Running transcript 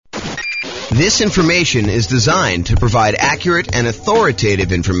This information is designed to provide accurate and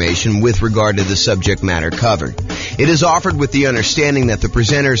authoritative information with regard to the subject matter covered. It is offered with the understanding that the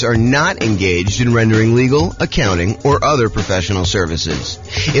presenters are not engaged in rendering legal, accounting, or other professional services.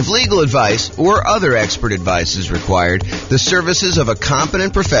 If legal advice or other expert advice is required, the services of a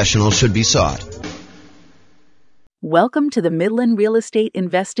competent professional should be sought. Welcome to the Midland Real Estate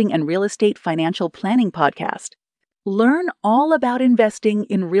Investing and Real Estate Financial Planning Podcast. Learn all about investing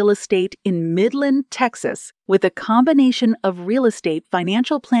in real estate in Midland, Texas, with a combination of real estate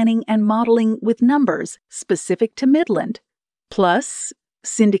financial planning and modeling with numbers specific to Midland, plus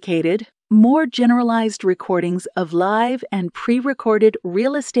syndicated, more generalized recordings of live and pre-recorded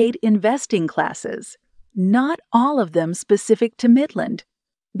real estate investing classes, not all of them specific to Midland.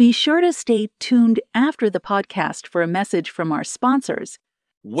 Be sure to stay tuned after the podcast for a message from our sponsors.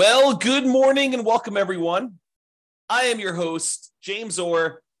 Well, good morning and welcome, everyone. I am your host, James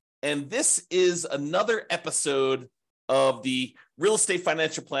Orr, and this is another episode of the Real Estate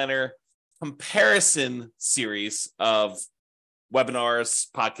Financial Planner comparison series of webinars,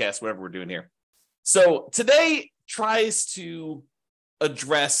 podcasts, whatever we're doing here. So today tries to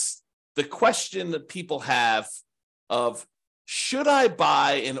address the question that people have of, should I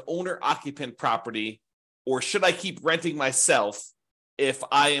buy an owner-occupant property or should I keep renting myself if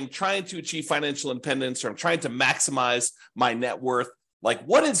I am trying to achieve financial independence or I'm trying to maximize my net worth? Like,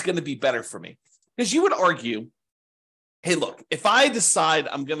 what is going to be better for me? Because you would argue, hey, look, if I decide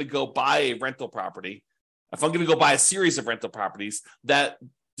I'm going to go buy a rental property, if I'm going to go buy a series of rental properties, that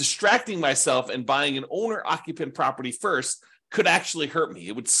distracting myself and buying an owner-occupant property first could actually hurt me.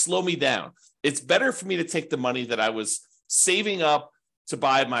 It would slow me down. It's better for me to take the money that I was saving up to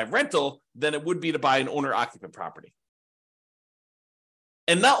buy my rental than it would be to buy an owner-occupant property.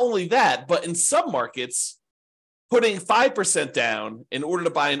 And not only that, but in some markets, putting 5% down in order to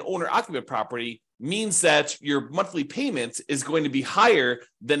buy an owner-occupant property means that your monthly payment is going to be higher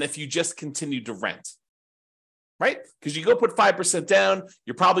than if you just continue to rent, right? Because you go put 5% down,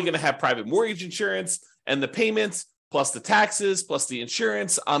 you're probably going to have private mortgage insurance, and the payments plus the taxes plus the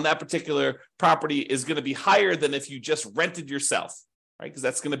insurance on that particular property is going to be higher than if you just rented yourself, right? Because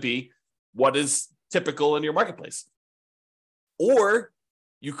that's going to be what is typical in your marketplace. Or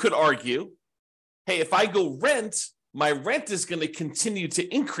you could argue, hey, if I go rent, my rent is going to continue to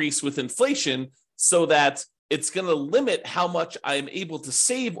increase with inflation so that it's going to limit how much I'm able to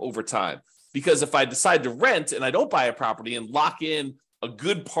save over time. Because if I decide to rent and I don't buy a property and lock in a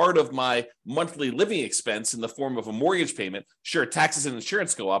good part of my monthly living expense in the form of a mortgage payment, sure, taxes and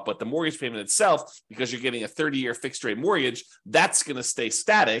insurance go up, but the mortgage payment itself, because you're getting a 30-year fixed rate mortgage, that's going to stay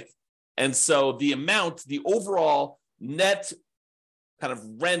static. And so the amount, the overall net kind of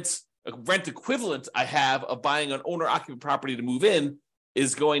rent equivalent I have of buying an owner-occupant property to move in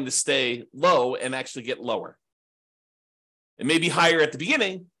is going to stay low and actually get lower. It may be higher at the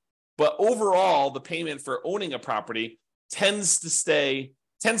beginning, but overall, the payment for owning a property tends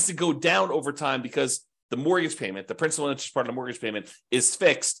to go down over time because the mortgage payment, the principal and interest part of the mortgage payment, is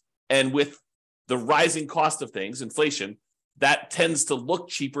fixed. And with the rising cost of things, inflation, that tends to look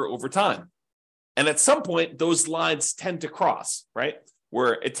cheaper over time. And at some point, those lines tend to cross, right?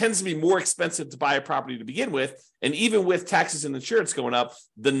 Where it tends to be more expensive to buy a property to begin with. And even with taxes and insurance going up,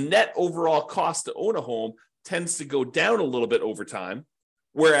 the net overall cost to own a home tends to go down a little bit over time.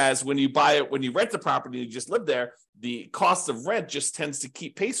 Whereas when you rent the property and you just live there, the cost of rent just tends to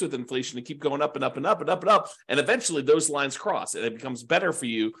keep pace with inflation and keep going up and up and up and up and up. And eventually those lines cross and it becomes better for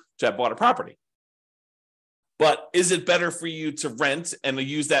you to have bought a property. But is it better for you to rent and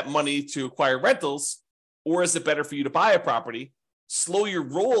use that money to acquire rentals? Or is it better for you to buy a property, slow your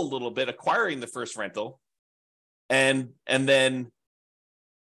roll a little bit, acquiring the first rental, and then,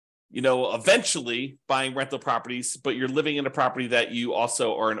 eventually buying rental properties, but you're living in a property that you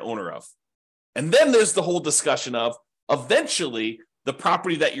also are an owner of? And then there's the whole discussion of eventually the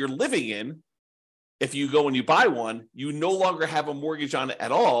property that you're living in, if you go and you buy one, you no longer have a mortgage on it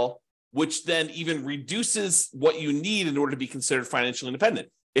at all, which then even reduces what you need in order to be considered financially independent.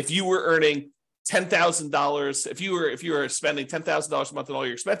 If you were earning $10,000, if you were spending $10,000 a month on all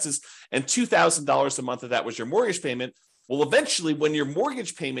your expenses and $2,000 a month of that was your mortgage payment, well, eventually when your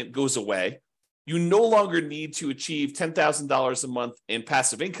mortgage payment goes away, you no longer need to achieve $10,000 a month in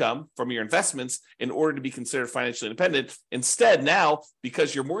passive income from your investments in order to be considered financially independent. Instead, now,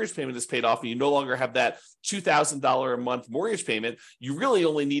 because your mortgage payment is paid off and you no longer have that $2,000 a month mortgage payment, you really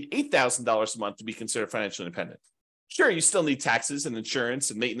only need $8,000 a month to be considered financially independent. Sure, you still need taxes and insurance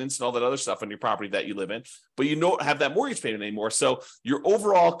and maintenance and all that other stuff on your property that you live in, but you don't have that mortgage payment anymore. So your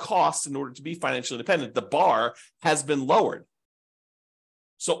overall cost in order to be financially independent, the bar has been lowered.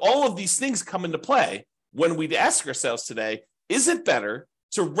 So all of these things come into play when we ask ourselves today, is it better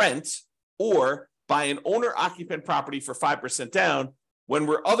to rent or buy an owner-occupant property for 5% down when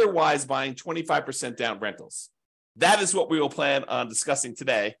we're otherwise buying 25% down rentals? That is what we will plan on discussing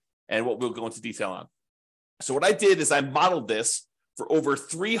today and what we'll go into detail on. So what I did is I modeled this for over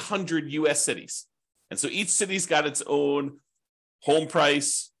 300 US cities. And so each city's got its own home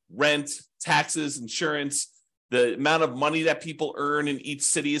price, rent, taxes, insurance. The amount of money that people earn in each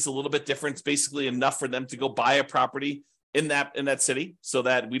city is a little bit different. It's basically enough for them to go buy a property in that city, so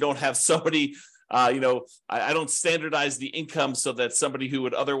that we don't have somebody, I don't standardize the income so that somebody who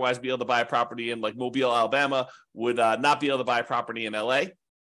would otherwise be able to buy a property in like Mobile, Alabama would not be able to buy a property in LA.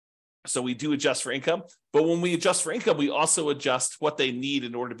 So we do adjust for income. But when we adjust for income, we also adjust what they need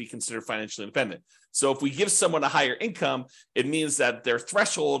in order to be considered financially independent. So if we give someone a higher income, it means that their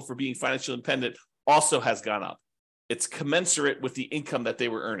threshold for being financially independent also has gone up. It's commensurate with the income that they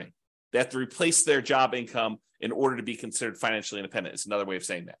were earning. They have to replace their job income in order to be considered financially independent. It's another way of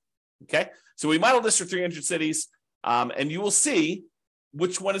saying that. Okay, so we modeled this for 300 cities, and you will see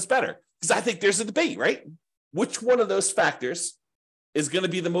which one is better. Because I think there's a debate, right? Which one of those factors is going to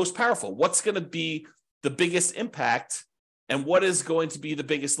be the most powerful? What's going to be the biggest impact, and what is going to be the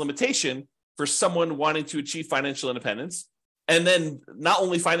biggest limitation for someone wanting to achieve financial independence? And then not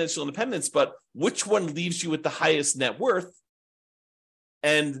only financial independence, but which one leaves you with the highest net worth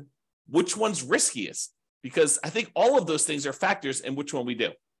and which one's riskiest? Because I think all of those things are factors in which one we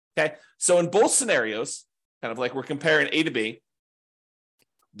do. Okay, so in both scenarios, kind of like we're comparing A to B,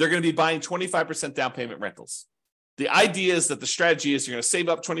 they're going to be buying 25% down payment rentals. The idea is that the strategy is you're going to save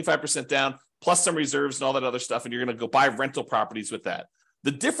up 25% down plus some reserves and all that other stuff, and you're going to go buy rental properties with that.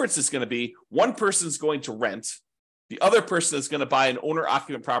 The difference is going to be one person's going to rent, the other person is going to buy an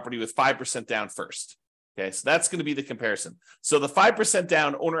owner-occupant property with 5% down first. Okay, so that's going to be the comparison. So the 5%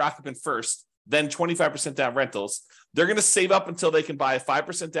 down owner-occupant first, then 25% down rentals, they're going to save up until they can buy a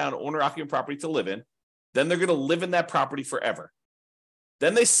 5% down owner-occupant property to live in. Then they're going to live in that property forever.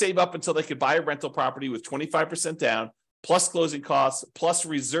 Then they save up until they could buy a rental property with 25% down, plus closing costs, plus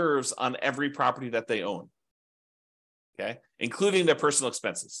reserves on every property that they own, okay, including their personal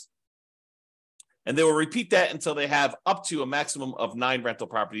expenses. And they will repeat that until they have up to a maximum of 9 rental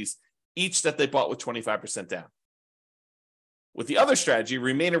properties, each that they bought with 25% down. With the other strategy,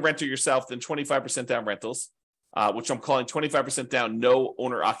 remain a renter yourself, then 25% down rentals, which I'm calling 25% down, no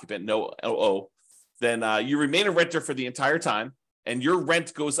owner-occupant, no OO. Then you remain a renter for the entire time, and your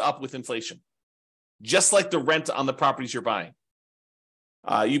rent goes up with inflation, just like the rent on the properties you're buying.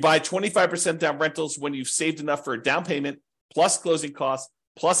 You buy 25% down rentals when you've saved enough for a down payment, plus closing costs,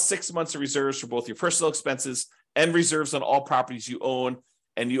 plus 6 months of reserves for both your personal expenses and reserves on all properties you own.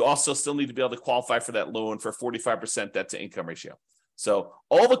 And you also still need to be able to qualify for that loan for 45% debt to income ratio. So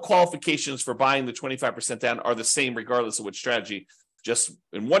all the qualifications for buying the 25% down are the same regardless of which strategy. Just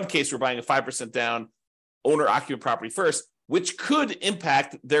in one case, we're buying a 5% down owner-occupant property first, which could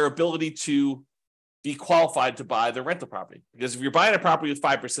impact their ability to be qualified to buy the rental property. Because if you're buying a property with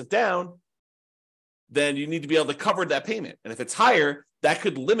 5% down, then you need to be able to cover that payment. And if it's higher, that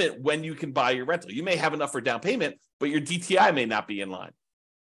could limit when you can buy your rental. You may have enough for down payment, but your DTI may not be in line.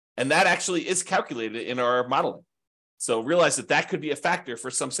 And that actually is calculated in our modeling. So realize that that could be a factor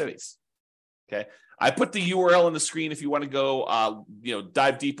for some cities. Okay, I put the URL on the screen if you want to go,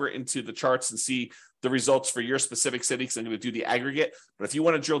 dive deeper into the charts and see the results for your specific city, because I'm going to do the aggregate. But if you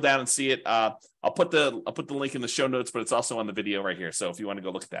want to drill down and see it, I'll put the link in the show notes, but it's also on the video right here. So if you want to go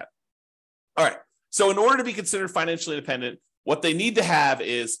look at that. All right. So in order to be considered financially independent, what they need to have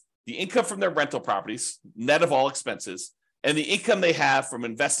is the income from their rental properties, net of all expenses, and the income they have from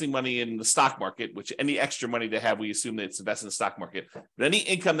investing money in the stock market, which any extra money they have, we assume that it's invested in the stock market. But any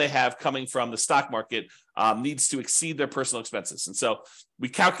income they have coming from the stock market needs to exceed their personal expenses. And so we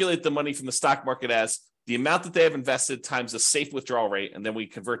calculate the money from the stock market as the amount that they have invested times the safe withdrawal rate, and then we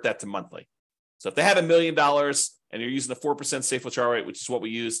convert that to monthly. So if they had $1 million and you're using the 4% safe withdrawal rate, which is what we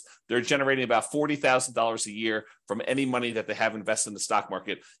use, they're generating about $40,000 a year from any money that they have invested in the stock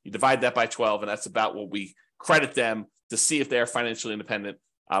market. You divide that by 12, and that's about what we credit them to see if they are financially independent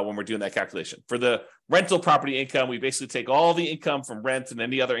when we're doing that calculation. For the rental property income, we basically take all the income from rent and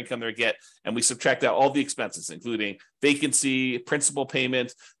any other income they get, and we subtract out all the expenses, including vacancy, principal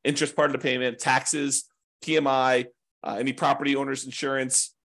payment, interest part of the payment, taxes, PMI, any property owner's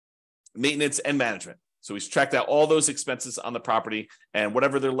insurance, maintenance, and management. So we subtract out all those expenses on the property, and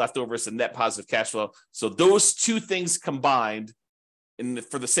whatever they're left over is a net positive cash flow. So those two things combined,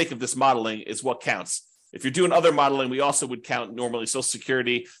 for the sake of this modeling, is what counts. If you're doing other modeling, we also would count normally Social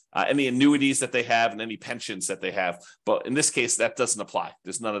Security, any annuities that they have, and any pensions that they have. But in this case, that doesn't apply.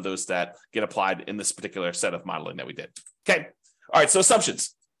 There's none of those that get applied in this particular set of modeling that we did. Okay. All right. So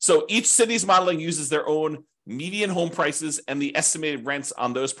assumptions. So each city's modeling uses their own median home prices and the estimated rents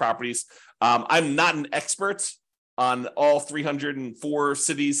on those properties. I'm not an expert on all 304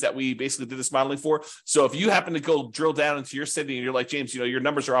 cities that we basically did this modeling for. So if you happen to go drill down into your city and you're like, James, your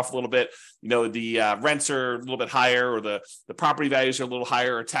numbers are off a little bit, the rents are a little bit higher, or the property values are a little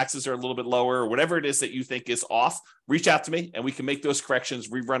higher, or taxes are a little bit lower, or whatever it is that you think is off, reach out to me and we can make those corrections,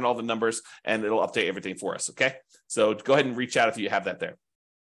 rerun all the numbers, and it'll update everything for us. Okay. So go ahead and reach out if you have that there.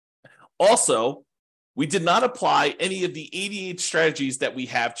 Also, we did not apply any of the 88 strategies that we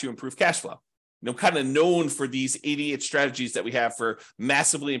have to improve cash flow. Kind of known for these 88 strategies that we have for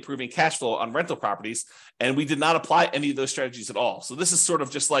massively improving cash flow on rental properties. And we did not apply any of those strategies at all. So this is sort of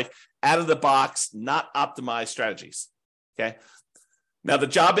just like out of the box, not optimized strategies. Okay. Now the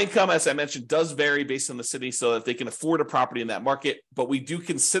job income, as I mentioned, does vary based on the city so that they can afford a property in that market. But we do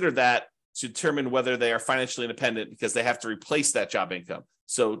consider that to determine whether they are financially independent, because they have to replace that job income.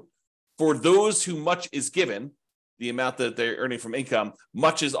 So for those who much is given, the amount that they're earning from income,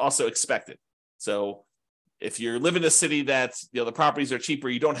 much is also expected. So if you live in a city that the properties are cheaper,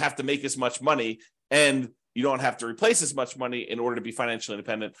 you don't have to make as much money and you don't have to replace as much money in order to be financially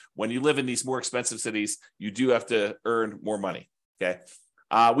independent. When you live in these more expensive cities, you do have to earn more money. Okay.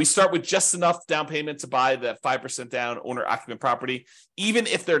 We start with just enough down payment to buy that 5% down owner-occupant property. Even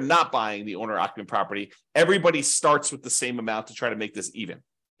if they're not buying the owner-occupant property, everybody starts with the same amount to try to make this even.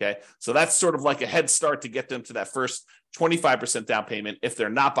 Okay, so that's sort of like a head start to get them to that first 25% down payment if they're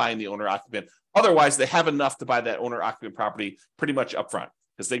not buying the owner-occupant. Otherwise, they have enough to buy that owner-occupant property pretty much upfront,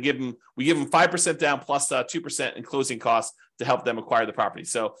 because we give them 5% down plus 2% in closing costs to help them acquire the property.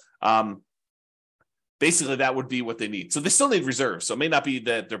 So basically, that would be what they need. So they still need reserves. So it may not be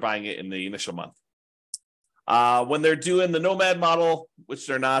that they're buying it in the initial month. When they're doing the nomad model, which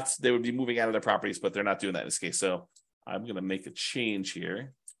they're not, they would be moving out of their properties, but they're not doing that in this case. So I'm going to make a change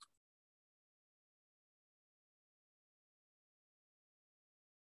here.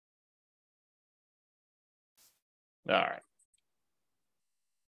 All right.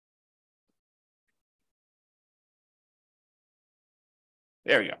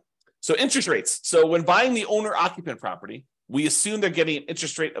 There we go. So interest rates. So when buying the owner-occupant property, we assume they're getting an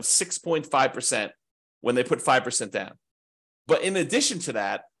interest rate of 6.5% when they put 5% down. But in addition to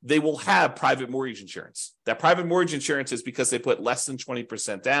that, they will have private mortgage insurance. That private mortgage insurance is because they put less than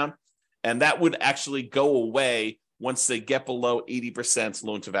 20% down, and that would actually go away once they get below 80%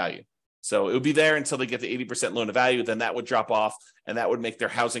 loan to value. So it would be there until they get to 80% loan to value, then that would drop off, and that would make their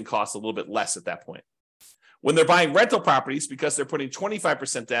housing costs a little bit less at that point. When they're buying rental properties, because they're putting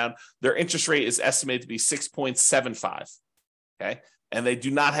 25% down, their interest rate is estimated to be 6.75. Okay. And they do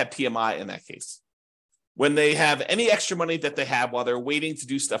not have PMI in that case. When they have any extra money that they have while they're waiting to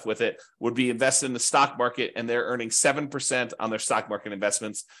do stuff with it, would be invested in the stock market, and they're earning 7% on their stock market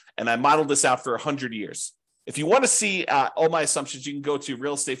investments. And I modeled this out for 100 years. If you want to see all my assumptions, you can go to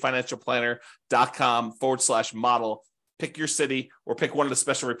realestatefinancialplanner.com/model, pick your city or pick one of the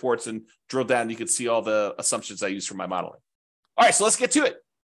special reports and drill down. You can see all the assumptions I use for my modeling. All right, so let's get to it.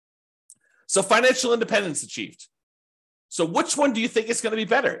 So financial independence achieved. So which one do you think is going to be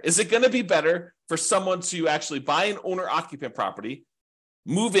better? Is it going to be better for someone to actually buy an owner-occupant property,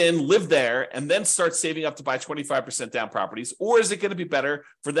 move in, live there, and then start saving up to buy 25% down properties? Or is it going to be better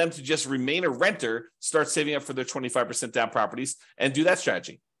for them to just remain a renter, start saving up for their 25% down properties, and do that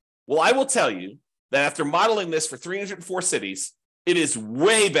strategy? Well, I will tell you that after modeling this for 304 cities, it is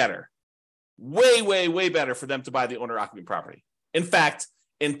way better, way better for them to buy the owner-occupant property. In fact,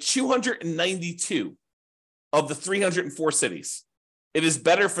 in 292 of the 304 cities, it is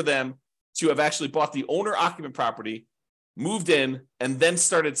better for them to have actually bought the owner-occupant property, moved in, and then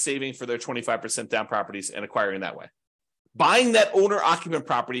started saving for their 25% down properties and acquiring that way. Buying that owner-occupant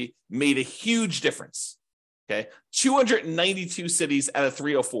property made a huge difference. Okay, 292 cities out of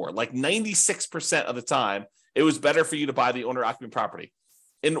 304, like 96% of the time, it was better for you to buy the owner-occupant property.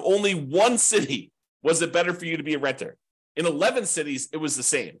 In only one city was it better for you to be a renter. In 11 cities, it was the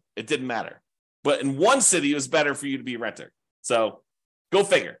same. It didn't matter. But in one city, it was better for you to be a renter. So go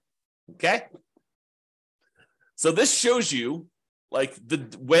figure. Okay. So this shows you like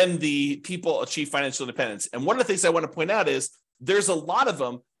when the people achieve financial independence. And one of the things I want to point out is there's a lot of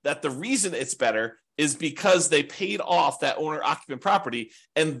them that the reason it's better is because they paid off that owner-occupant property,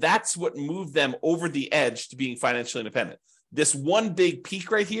 and that's what moved them over the edge to being financially independent. This one big peak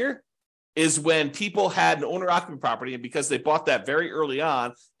right here is when people had an owner-occupant property, and because they bought that very early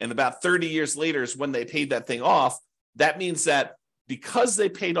on, and about 30 years later is when they paid that thing off, that means that because they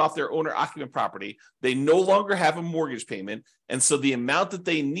paid off their owner-occupant property, they no longer have a mortgage payment, and so the amount that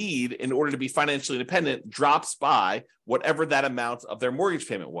they need in order to be financially independent drops by whatever that amount of their mortgage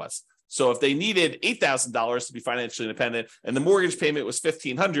payment was. So if they needed $8,000 to be financially independent and the mortgage payment was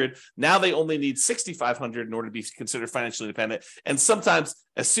 $1,500, now they only need $6,500 in order to be considered financially independent. And sometimes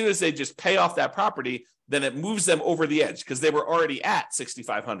as soon as they just pay off that property, then it moves them over the edge because they were already at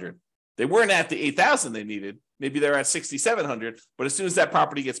 $6,500. They weren't at the $8,000 they needed. Maybe they're at $6,700, but as soon as that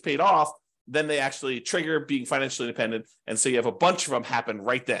property gets paid off, then they actually trigger being financially independent. And so you have a bunch of them happen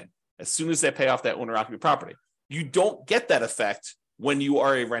right then, as soon as they pay off that owner-occupant property. You don't get that effect when you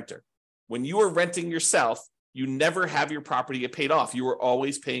are a renter. When you are renting yourself, you never have your property get paid off. You are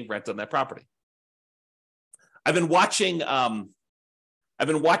always paying rent on that property. I've been watching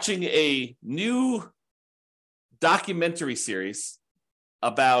a new documentary series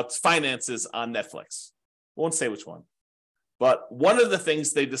about finances on Netflix. I won't say which one, but one of the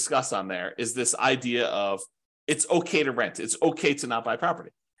things they discuss on there is this idea of it's okay to rent. It's okay to not buy property.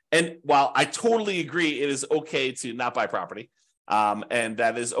 And while I totally agree it is okay to not buy property, and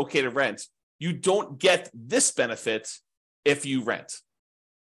that is okay to rent, you don't get this benefit if you rent.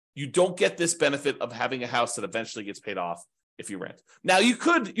 You don't get this benefit of having a house that eventually gets paid off if you rent. Now, you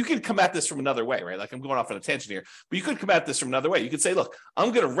could come at this from another way, right? Like I'm going off on a tangent here, but you could come at this from another way. You could say, look,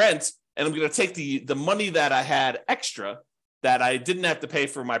 I'm going to rent and I'm going to take the money that I had extra that I didn't have to pay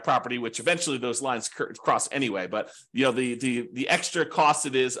for my property, which eventually those lines cross anyway. But the extra cost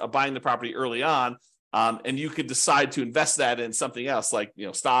it is of buying the property early on, and you could decide to invest that in something else, like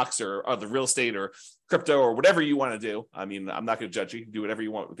stocks or the real estate or crypto or whatever you want to do. I mean, I'm not going to judge you. You can do whatever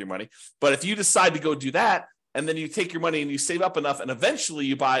you want with your money. But if you decide to go do that, and then you take your money and you save up enough, and eventually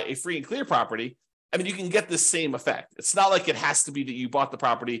you buy a free and clear property, I mean, you can get the same effect. It's not like it has to be that you bought the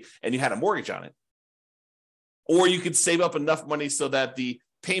property and you had a mortgage on it. Or you could save up enough money so that the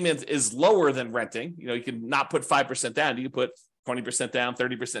payment is lower than renting. You can not put 5% down. You can put 20% down,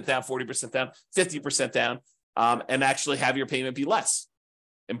 30% down, 40% down, 50% down, and actually have your payment be less.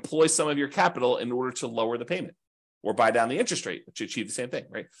 Employ some of your capital in order to lower the payment, or buy down the interest rate to achieve the same thing,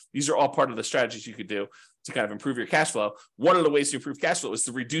 right? These are all part of the strategies you could do to kind of improve your cash flow. One of the ways to improve cash flow is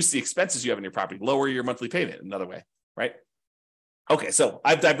to reduce the expenses you have in your property, lower your monthly payment, another way, right? Okay, so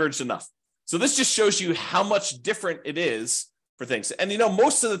I've diverged enough. So this just shows you how much different it is for things. And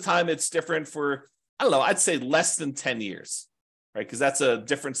most of the time it's different for, I'd say less than 10 years, right? Because that's a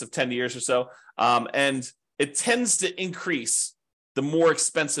difference of 10 years or so. And it tends to increase the more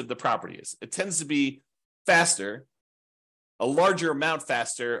expensive the property is. It tends to be faster, a larger amount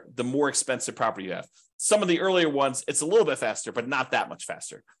faster, the more expensive property you have. Some of the earlier ones, it's a little bit faster, but not that much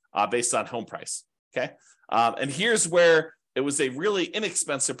faster based on home price, okay? And here's where it was a really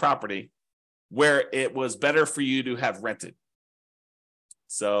inexpensive property where it was better for you to have rented.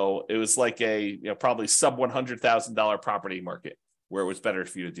 So it was like a probably sub $100,000 property market where it was better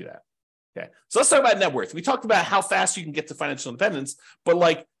for you to do that. Okay, so let's talk about net worth. We talked about how fast you can get to financial independence,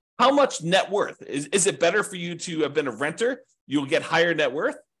 but how much net worth? Is it better for you to have been a renter? You'll get higher net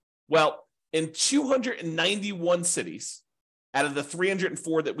worth? Well, in 291 cities out of the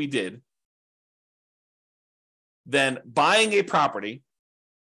 304 that we did, then buying a property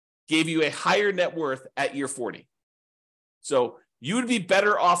gave you a higher net worth at year 40. So you would be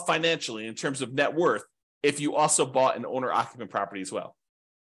better off financially in terms of net worth if you also bought an owner-occupant property as well.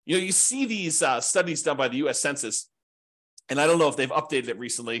 You see these studies done by the U.S. Census, and I don't know if they've updated it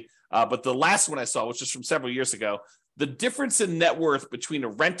recently, but the last one I saw, which is from several years ago, the difference in net worth between a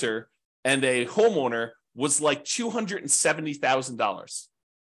renter and a homeowner was like $270,000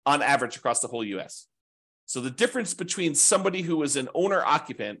 on average across the whole U.S. So the difference between somebody who was an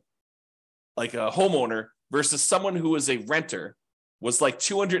owner-occupant, like a homeowner, versus someone who was a renter was like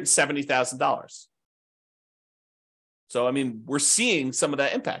 $270,000. So, we're seeing some of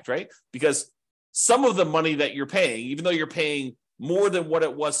that impact, right? Because some of the money that you're paying, even though you're paying more than what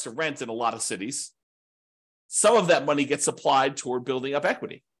it was to rent in a lot of cities, some of that money gets applied toward building up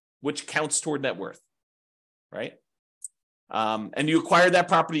equity, which counts toward net worth, right? And you acquired that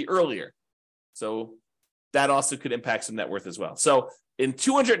property earlier. So that also could impact some net worth as well. So in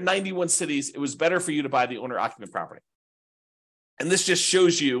 291 cities, it was better for you to buy the owner-occupant property. And this just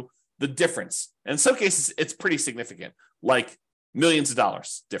shows you the difference. And in some cases, it's pretty significant, like millions of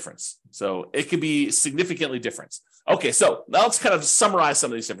dollars difference. So it could be significantly different. Okay, so now let's kind of summarize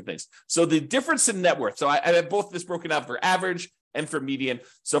some of these different things. So the difference in net worth. So I have both this broken out for average and for median.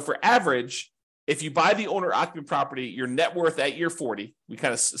 So for average, if you buy the owner-occupant property, your net worth at year 40, we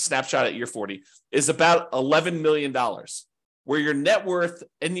kind of snapshot at year 40, is about $11 million. Where your net worth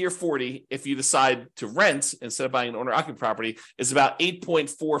in year 40, if you decide to rent instead of buying an owner-occupant property, is about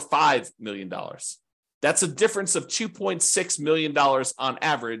 $8.45 million. That's a difference of $2.6 million on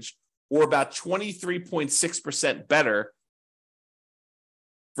average, or about 23.6% better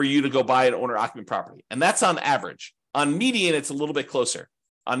for you to go buy an owner-occupant property. And that's on average. On median, it's a little bit closer.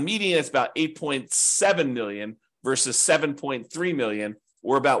 On median, it's about 8.7 million versus 7.3 million,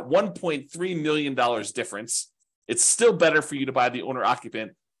 or about $1.3 million difference. It's still better for you to buy the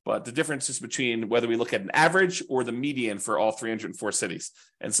owner-occupant, but the difference is between whether we look at an average or the median for all 304 cities.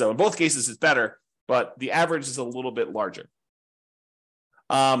 And so in both cases, it's better, but the average is a little bit larger.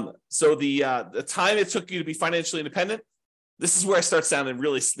 So the time it took you to be financially independent, this is where I start sounding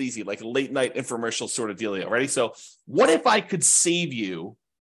really sleazy, like a late night infomercial sort of dealio. Ready? So what if I could save you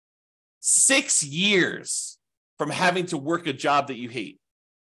 6 years from having to work a job that you hate?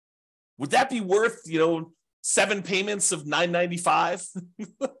 Would that be worth, 7 payments of $995?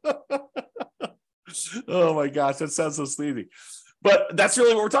 Oh my gosh, that sounds so sleazy. But that's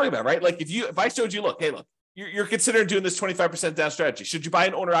really what we're talking about, right? Like if I showed you, look, you're considering doing this 25% down strategy. Should you buy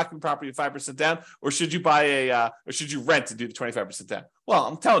an owner-occupant property at 5% down, or should you buy or should you rent to do the 25% down? Well,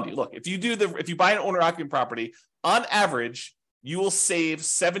 I'm telling you, look, if you buy an owner-occupant property, on average, you will save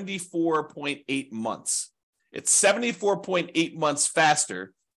 74.8 months. It's 74.8 months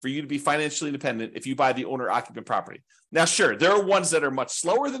faster for you to be financially independent if you buy the owner-occupant property. Now, sure, there are ones that are much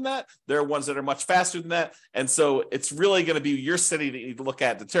slower than that. There are ones that are much faster than that. And so it's really going to be your city that you need to look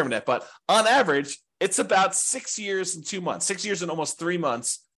at and determine that. But on average, it's about 6 years and 2 months, 6 years and almost 3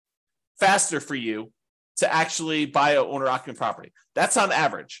 months faster for you to actually buy an owner-occupant property. That's on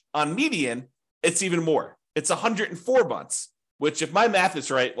average. On median, it's even more. It's 104 months, which if my math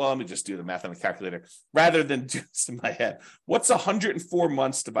is right, well, let me just do the math on the calculator rather than do this in my head. What's 104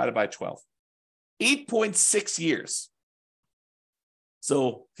 months divided by 12? 8.6 years.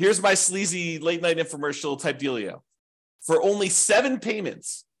 So here's my sleazy late night infomercial type dealio. For only 7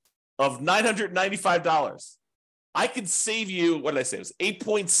 payments of $995, I could save you, what did I say? It was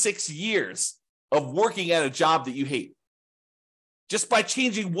 8.6 years of working at a job that you hate, just by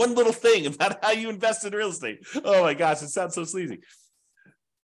changing one little thing about how you invest in real estate. Oh my gosh, it sounds so sleazy.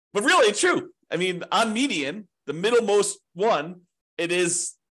 But really, it's true. I mean, on median, the middlemost one, it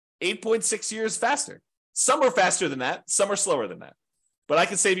is 8.6 years faster. Some are faster than that. Some are slower than that. But I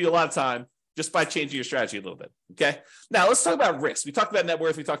can save you a lot of time just by changing your strategy a little bit, okay? Now, let's talk about risk. We talked about net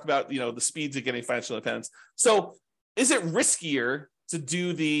worth. We talked about, the speeds of getting financial independence. So is it riskier to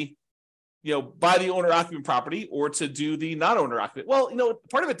do the, buy the owner-occupant property or to do the non-owner-occupant? Well,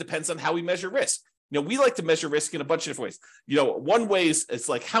 part of it depends on how we measure risk. We like to measure risk in a bunch of different ways. One way is it's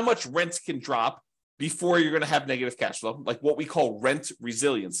like how much rent can drop before you're going to have negative cash flow, like what we call rent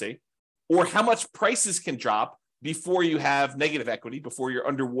resiliency, or how much prices can drop before you have negative equity, before you're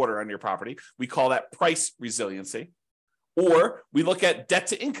underwater on your property. We call that price resiliency. Or we look at debt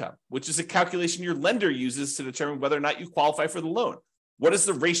to income, which is a calculation your lender uses to determine whether or not you qualify for the loan. What is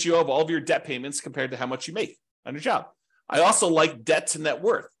the ratio of all of your debt payments compared to how much you make on your job? I also like debt to net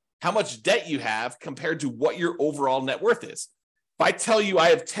worth, how much debt you have compared to what your overall net worth is. If I tell you I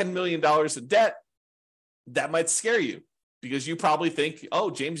have $10 million in debt, that might scare you because you probably think, oh,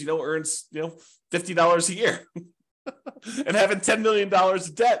 James, earns, $50 a year. And having $10 million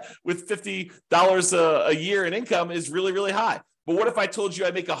of debt with $50 a year in income is really, really high. But what if I told you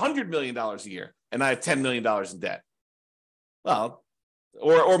I make $100 million a year and I have $10 million in debt? Well,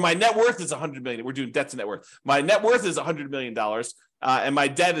 or my net worth is $100 million. We're doing debt to net worth. My net worth is $100 million and my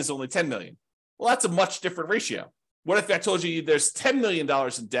debt is only $10 million. Well, that's a much different ratio. What if I told you there's $10 million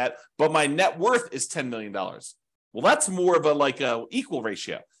in debt, but my net worth is $10 million? Well, that's more of a equal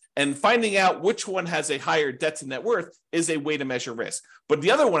ratio. And finding out which one has a higher debt to net worth is a way to measure risk. But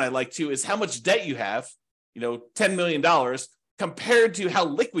the other one I like too is how much debt you have, $10 million compared to how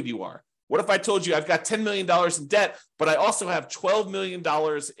liquid you are. What if I told you I've got $10 million in debt, but I also have $12 million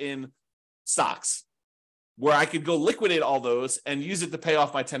in stocks where I could go liquidate all those and use it to pay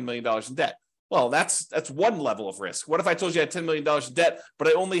off my $10 million in debt? Well, that's one level of risk. What if I told you I had $10 million in debt, but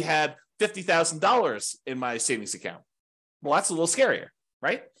I only had $50,000 in my savings account? Well, that's a little scarier,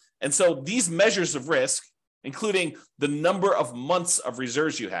 right? And so these measures of risk, including the number of months of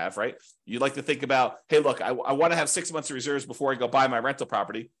reserves you have, right? You like to think about, hey, look, I want to have 6 months of reserves before I go buy my rental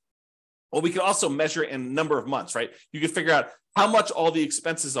property. Well, we can also measure it in number of months, right? You can figure out how much all the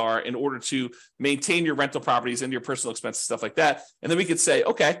expenses are in order to maintain your rental properties and your personal expenses, stuff like that. And then we could say,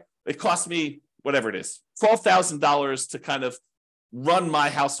 okay, it costs me whatever it is, $12,000 to kind of run my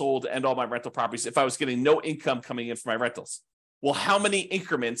household and all my rental properties if I was getting no income coming in from my rentals. Well, how many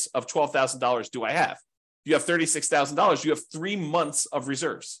increments of $12,000 do I have? If you have $36,000, you have 3 months of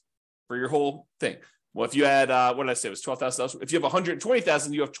reserves for your whole thing. Well, if you had, what did I say? It was $12,000. If you have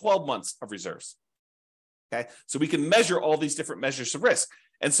 $120,000, you have 12 months of reserves. Okay. So we can measure all these different measures of risk.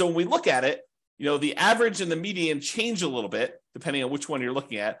 And so when we look at it, the average and the median change a little bit depending on which one you're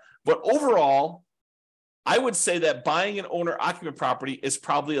looking at. But overall, I would say that buying an owner-occupant property is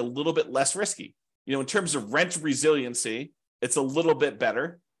probably a little bit less risky. In terms of rent resiliency, it's a little bit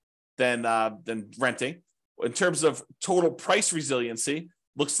better than renting. In terms of total price resiliency,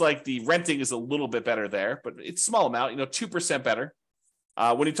 looks like the renting is a little bit better there, but it's a small amount, 2% better.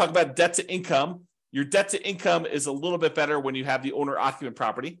 When you talk about debt to income, your debt to income is a little bit better when you have the owner-occupant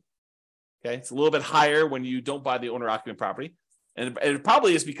property. Okay, it's a little bit higher when you don't buy the owner-occupant property. And it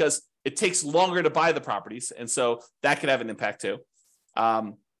probably is because it takes longer to buy the properties. And so that could have an impact too.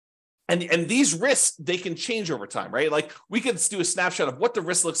 And these risks, they can change over time, right? Like we could do a snapshot of what the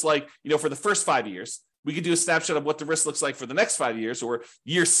risk looks like, for the first 5 years. We could do a snapshot of what the risk looks like for the next 5 years or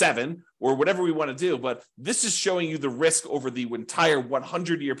year 7 or whatever we want to do. But this is showing you the risk over the entire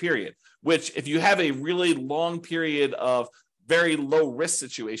 100-year period, which if you have a really long period of very low risk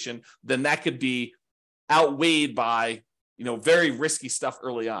situation, then that could be outweighed by, very risky stuff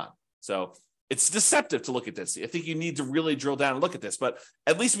early on. So it's deceptive to look at this. I think you need to really drill down and look at this, but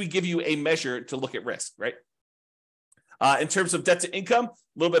at least we give you a measure to look at risk, right? In terms of debt to income, a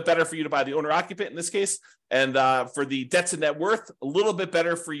little bit better for you to buy the owner-occupant in this case. And for the debt to net worth, a little bit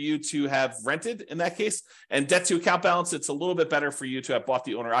better for you to have rented in that case. And debt to account balance, it's a little bit better for you to have bought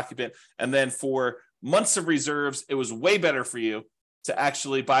the owner-occupant. And then for months of reserves, it was way better for you to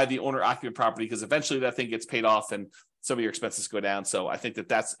actually buy the owner-occupant property because eventually that thing gets paid off and some of your expenses go down. So I think that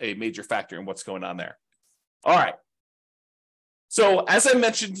that's a major factor in what's going on there. All right. So as I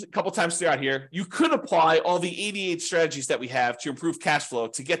mentioned a couple times throughout here, you could apply all the 88 strategies that we have to improve cash flow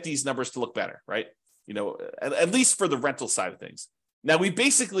to get these numbers to look better, right? At least for the rental side of things. Now, we've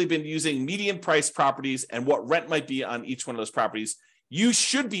basically been using median price properties and what rent might be on each one of those properties. You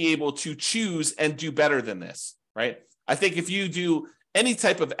should be able to choose and do better than this, right? I think if you do any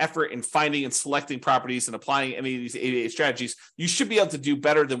type of effort in finding and selecting properties and applying any of these 88 strategies, you should be able to do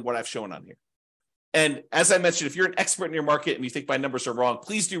better than what I've shown on here. And as I mentioned, if you're an expert in your market and you think my numbers are wrong,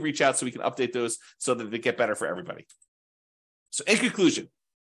 please do reach out so we can update those so that they get better for everybody. So in conclusion,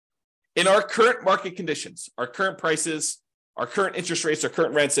 in our current market conditions, our current prices, our current interest rates, our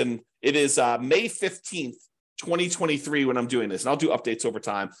current rents, and it is May 15th, 2023 when I'm doing this, and I'll do updates over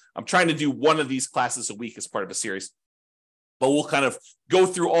time. I'm trying to do one of these classes a week as part of a series. But we'll kind of go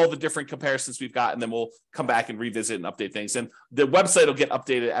through all the different comparisons we've got, and then we'll come back and revisit and update things. And the website will get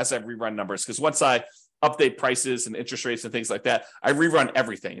updated as I rerun numbers, because once I update prices and interest rates and things like that, I rerun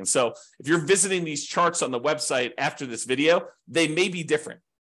everything. And so if you're visiting these charts on the website after this video, they may be different.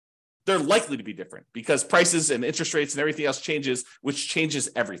 They're likely to be different because prices and interest rates and everything else changes, which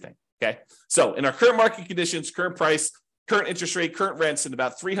changes everything. Okay. So in our current market conditions, current price, current interest rate, current rents in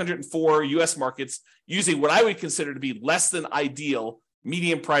about 304 US markets using what I would consider to be less than ideal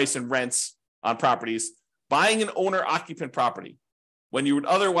median price and rents on properties, buying an owner-occupant property when you would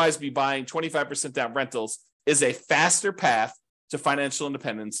otherwise be buying 25% down rentals is a faster path to financial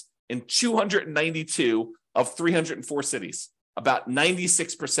independence in 292 of 304 cities, about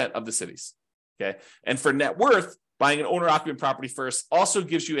 96% of the cities. Okay. And for net worth, buying an owner-occupant property first also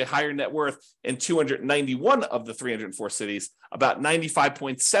gives you a higher net worth in 291 of the 304 cities, about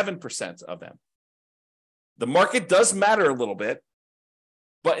 95.7% of them. The market does matter a little bit,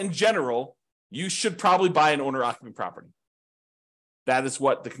 but in general, you should probably buy an owner-occupant property. That is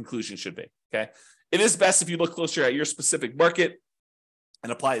what the conclusion should be, okay? It is best if you look closer at your specific market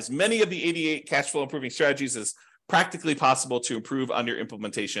and apply as many of the 88 cash flow improving strategies as practically possible to improve on your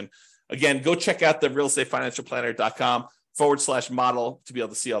implementation. Again, go check out the realestateFinancialPlanner.com/model to be able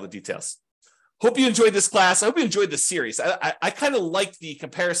to see all the details. Hope you enjoyed this class. I hope you enjoyed this series. I kind of like the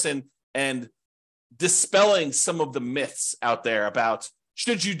comparison and dispelling some of the myths out there about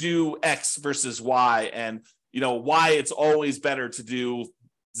should you do X versus Y and why it's always better to do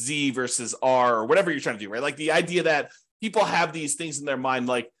Z versus R or whatever you're trying to do, right? Like the idea that people have these things in their mind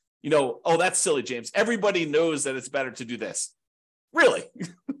like, oh, that's silly, James. Everybody knows that it's better to do this. Really?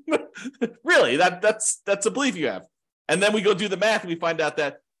 Really? That's a belief you have. And then we go do the math and we find out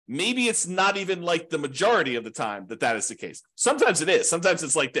that maybe it's not even like the majority of the time that is the case. Sometimes it is. Sometimes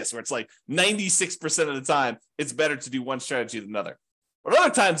it's like this, where it's like 96% of the time, it's better to do one strategy than another. But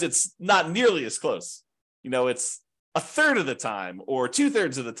other times it's not nearly as close. It's a third of the time, or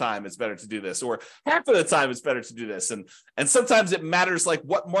 2/3 of the time it's better to do this, or half of the time it's better to do this. And sometimes it matters like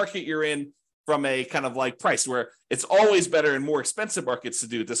what market you're in from a kind of like price, where it's always better in more expensive markets to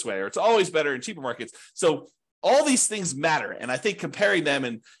do it this way, or it's always better in cheaper markets. So all these things matter. And I think comparing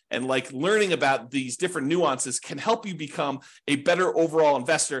them and like learning about these different nuances can help you become a better overall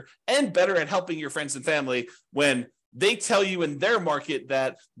investor and better at helping your friends and family when they tell you in their market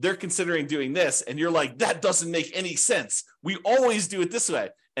that they're considering doing this, and you're like, that doesn't make any sense. We always do it this way.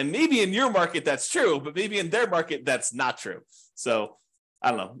 And maybe in your market that's true, but maybe in their market that's not true. So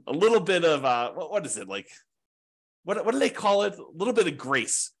I don't know, a little bit of what is it like? What do they call it? A little bit of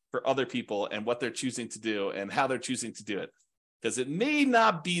grace for other people and what they're choosing to do and how they're choosing to do it, because it may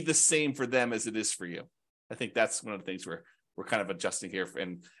not be the same for them as it is for you. I think that's one of the things we're kind of adjusting here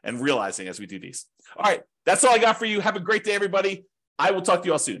and realizing as we do these. All right, that's all I got for you. Have a great day, everybody. I will talk to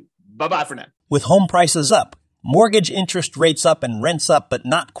you all soon. Bye-bye for now. With home prices up, mortgage interest rates up, and rents up, but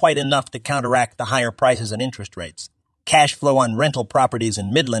not quite enough to counteract the higher prices and interest rates, cash flow on rental properties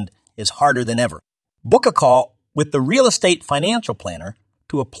in Midland is harder than ever. Book a call with the Real Estate Financial Planner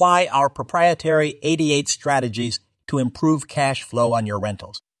to apply our proprietary 88 strategies to improve cash flow on your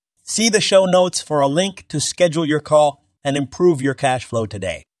rentals. See the show notes for a link to schedule your call and improve your cash flow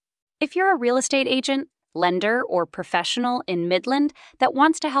today. If you're a real estate agent, lender, or professional in Midland that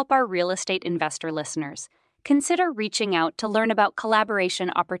wants to help our real estate investor listeners, consider reaching out to learn about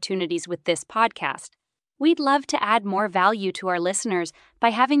collaboration opportunities with this podcast. We'd love to add more value to our listeners by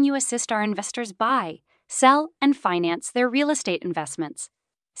having you assist our investors buy, sell, and finance their real estate investments.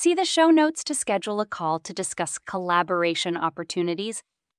 See the show notes to schedule a call to discuss collaboration opportunities